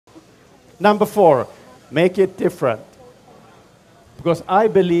Number 4, make it different. Because I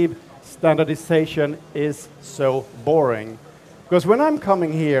believe standardization is so boring. Because when I'm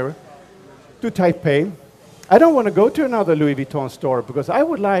coming here to Taipei, I don't want to go to another Louis Vuitton store because I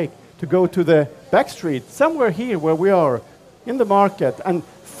would like to go to the back street, somewhere here where we are, in the market, and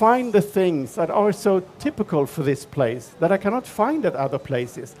find the things that are so typical for this place that I cannot find at other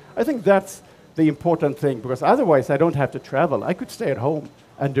places. I think that's the important thing, because otherwise I don't have to travel. I could stay at home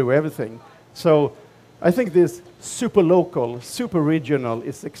and do everything. So I think this super local, super regional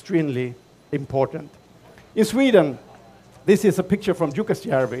is extremely important. In Sweden, this is a picture from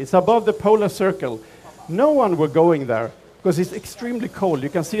Jukkasjärvi. It's above the polar circle. No one were going there because it's extremely cold. You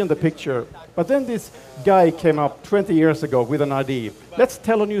can see in the picture. But then this guy came up 20 years ago with an idea. Let's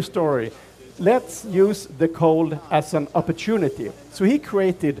tell a new story. Let's use the cold as an opportunity. So he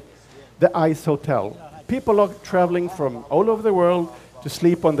created the Ice Hotel. People are traveling from all over the world to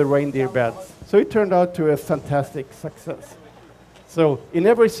sleep on the reindeer beds. So it turned out to a fantastic success. So in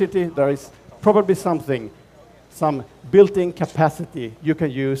every city there is probably something, some built-in capacity you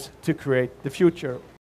can use to create the future.